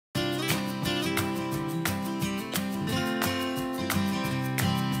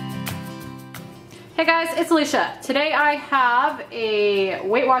Hey guys, it's Alicia. Today I have a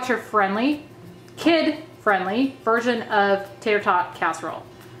Weight Watcher friendly, kid friendly version of Tater Tot Casserole.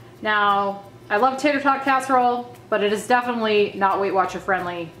 Now, I love Tater Tot Casserole, but it is definitely not Weight Watcher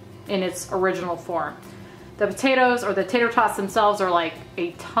friendly in its original form. The potatoes or the tater tots themselves are like a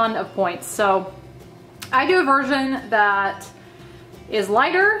ton of points. So I do a version that is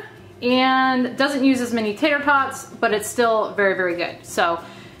lighter and doesn't use as many tater tots, but it's still very, very good. So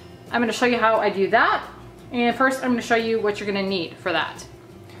I'm going to show you how I do that. And first I'm going to show you what you're going to need for that.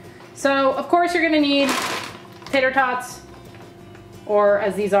 So of course you're going to need tater tots, or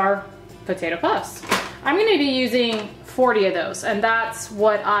as these are, potato puffs. I'm going to be using 40 of those, and that's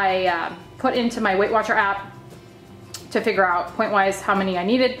what I put into my Weight Watcher app to figure out point-wise how many I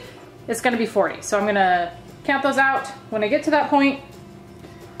needed. It's going to be 40. So I'm going to count those out when I get to that point.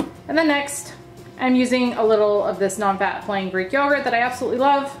 And then next, I'm using a little of this non-fat plain Greek yogurt that I absolutely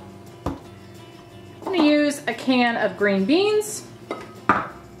love. I'm going to use a can of green beans,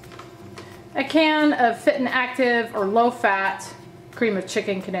 a can of Fit and Active or low-fat cream of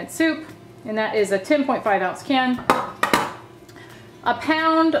chicken condensed soup, and that is a 10.5 ounce can, a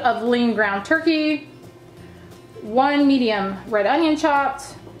pound of lean ground turkey, 1 medium red onion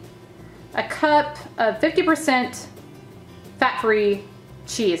chopped, a cup of 50% fat-free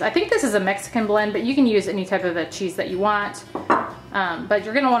cheese. I think this is a Mexican blend, but you can use any type of a cheese that you want, but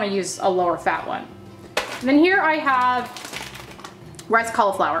you're going to want to use a lower fat one. And then here I have rice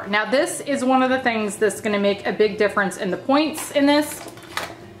cauliflower. Now this is one of the things that's going to make a big difference in the points in this,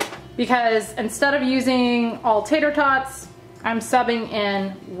 because instead of using all tater tots, I'm subbing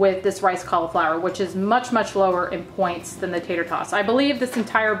in with this rice cauliflower, which is much, much lower in points than the tater tots. I believe this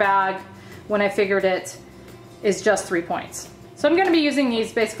entire bag, when I figured it, is just 3 points. So I'm going to be using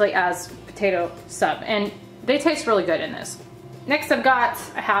these basically as potato sub, and they taste really good in this. Next I've got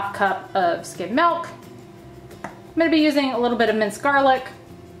a half cup of skim milk. I'm going to be using a little bit of minced garlic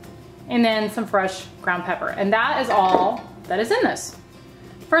and then some fresh ground pepper. And that is all that is in this.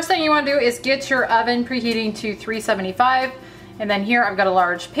 First thing you want to do is get your oven preheating to 375. And then here I've got a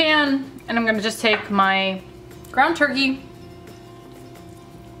large pan, and I'm going to just take my ground turkey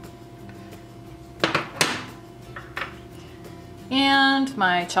and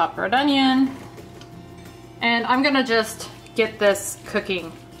my chopped red onion, and I'm going to just get this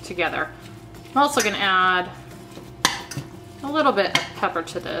cooking together. I'm also going to add a little bit of pepper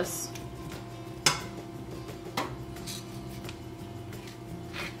to this.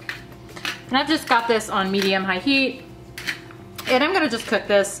 And I've just got this on medium-high heat, and I'm going to just cook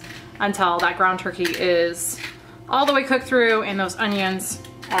this until that ground turkey is all the way cooked through and those onions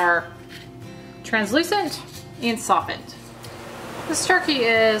are translucent and softened. This turkey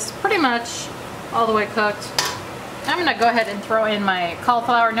is pretty much all the way cooked. I'm going to go ahead and throw in my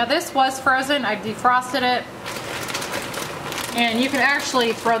cauliflower. Now this was frozen, I defrosted it. And you can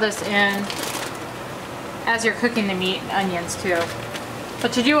actually throw this in as you're cooking the meat and onions too.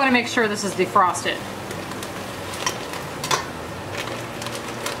 But you do want to make sure this is defrosted.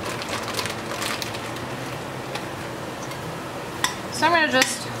 So I'm going to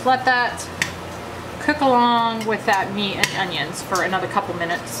just let that cook along with that meat and onions for another couple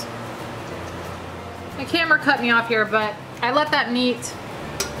minutes. My camera cut me off here, but I let that meat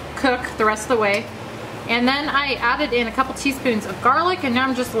cook the rest of the way. And then I added in a couple teaspoons of garlic, and now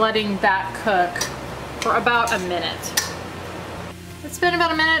I'm just letting that cook for about a minute. It's been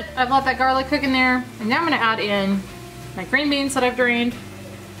about a minute. I've let that garlic cook in there, and now I'm going to add in my green beans that I've drained.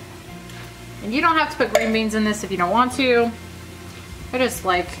 And you don't have to put green beans in this if you don't want to. I just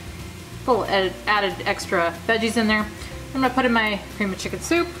like little added extra veggies in there. I'm going to put in my cream of chicken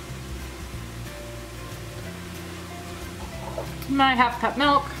soup, my half cup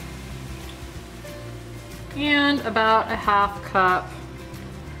milk, and about a half cup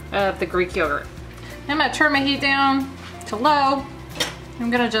of the Greek yogurt. I'm going to turn my heat down to low.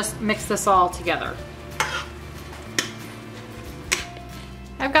 I'm going to just mix this all together.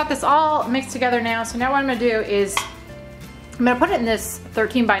 I've got this all mixed together now, so now what I'm going to do is I'm going to put it in this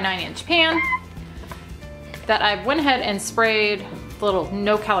 13 by 9 inch pan that I went ahead and sprayed the little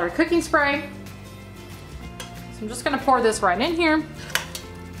no calorie cooking spray. So I'm just going to pour this right in here.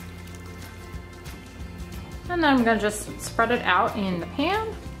 And then I'm going to just spread it out in the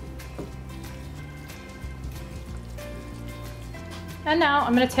pan. And now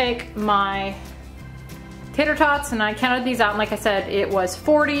I'm going to take my tater tots, and I counted these out, and like I said, it was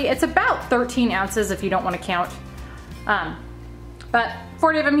 40. It's about 13 ounces if you don't want to count. But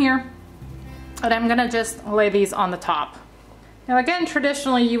 40 of them here. And I'm going to just lay these on the top. Now again,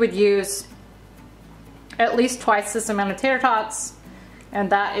 traditionally you would use at least twice this amount of tater tots, and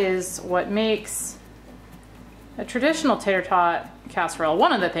that is what makes a traditional tater tot casserole,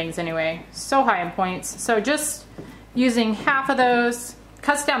 one of the things anyway, so high in points. So just using half of those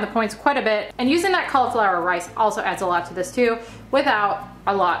cuts down the points quite a bit, and using that cauliflower rice also adds a lot to this too, without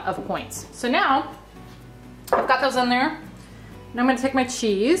a lot of points. So now I've got those in there, and I'm gonna take my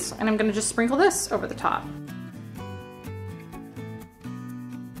cheese and I'm gonna just sprinkle this over the top.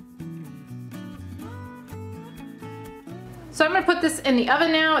 So I'm gonna put this in the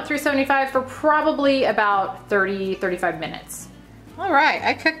oven now at 375 for probably about 30-35 minutes. All right,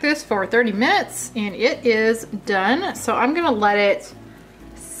 I cooked this for 30 minutes and it is done. So I'm gonna let it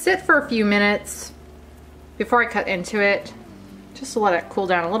sit for a few minutes before I cut into it, just to let it cool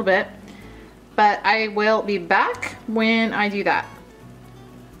down a little bit. But I will be back when I do that.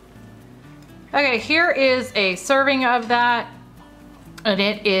 Okay, here is a serving of that, and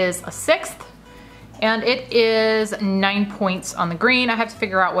it is a 1/6. And it is 9 points on the green. I have to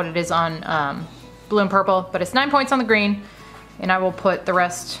figure out what it is on blue and purple, but it's 9 points on the green. And I will put the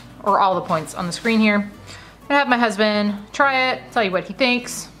rest, or all the points, on the screen here. I'm gonna have my husband try it, tell you what he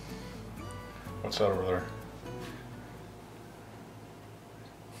thinks. What's that over there?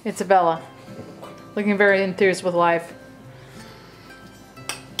 It's Bella, looking very enthused with life.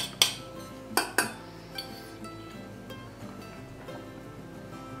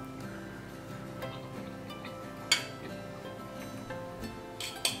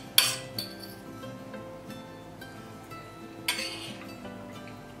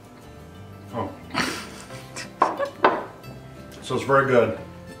 Oh. So it's very good.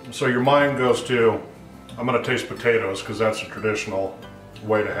 So your mind goes to, I'm going to taste potatoes because that's a traditional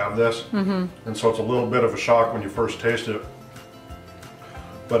way to have this. And so it's a little bit of a shock when you first taste it.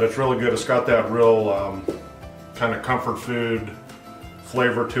 But it's really good. It's got that real kind of comfort food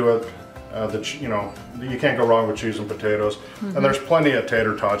flavor to it. That, you know, you can't go wrong with cheese and potatoes. And there's plenty of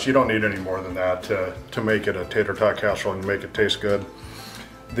tater tots. You don't need any more than that to make it a tater tot casserole and make it taste good.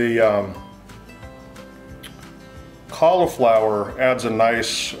 The cauliflower adds a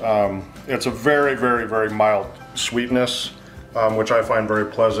nice, it's a very, very, very mild sweetness, which I find very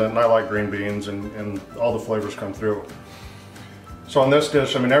pleasant, and I like green beans, and all the flavors come through. So on this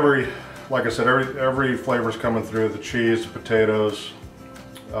dish, I mean, like I said, every flavor's coming through, the cheese, the potatoes,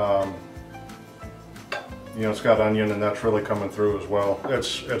 you know, it's got onion, and that's really coming through as well.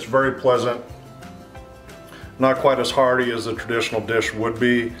 It's very pleasant, not quite as hearty as the traditional dish would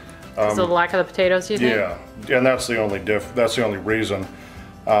be. Is it the lack of the potatoes, you think? Yeah, and that's the only reason.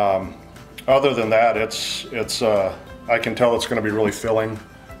 Other than that, I can tell it's going to be really filling.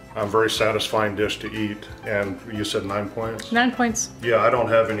 Very satisfying dish to eat. And you said 9 points? 9 points. Yeah, I don't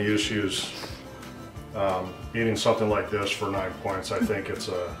have any issues eating something like this for 9 points. I think it's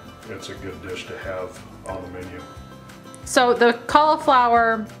a good dish to have on the menu. So the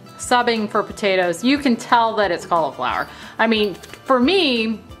cauliflower subbing for potatoes, you can tell that it's cauliflower. I mean, for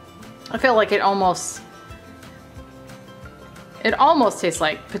me, I feel like it almost tastes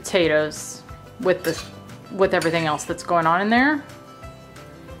like potatoes with everything else that's going on in there.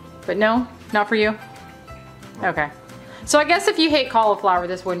 But no, not for you? Okay. So I guess if you hate cauliflower,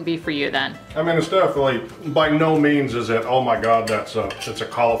 this wouldn't be for you then. I mean, it's definitely, by no means is it, oh my God, it's a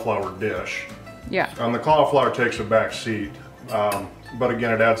cauliflower dish. Yeah. The cauliflower takes a back seat. But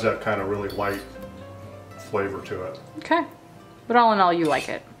again, it adds that kind of really light flavor to it. Okay. But all in all, you like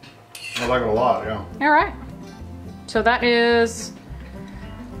it. I like it a lot, yeah. All right. So that is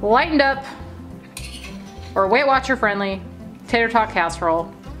lightened up, or Weight Watcher friendly, tater tot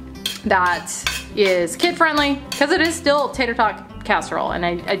casserole. That is kid friendly, because it is still tater tot casserole, and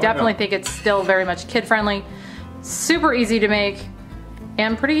I definitely think it's still very much kid friendly. Super easy to make,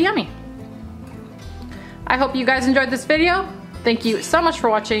 and pretty yummy. I hope you guys enjoyed this video. Thank you so much for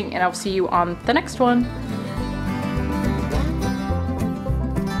watching, and I'll see you on the next one.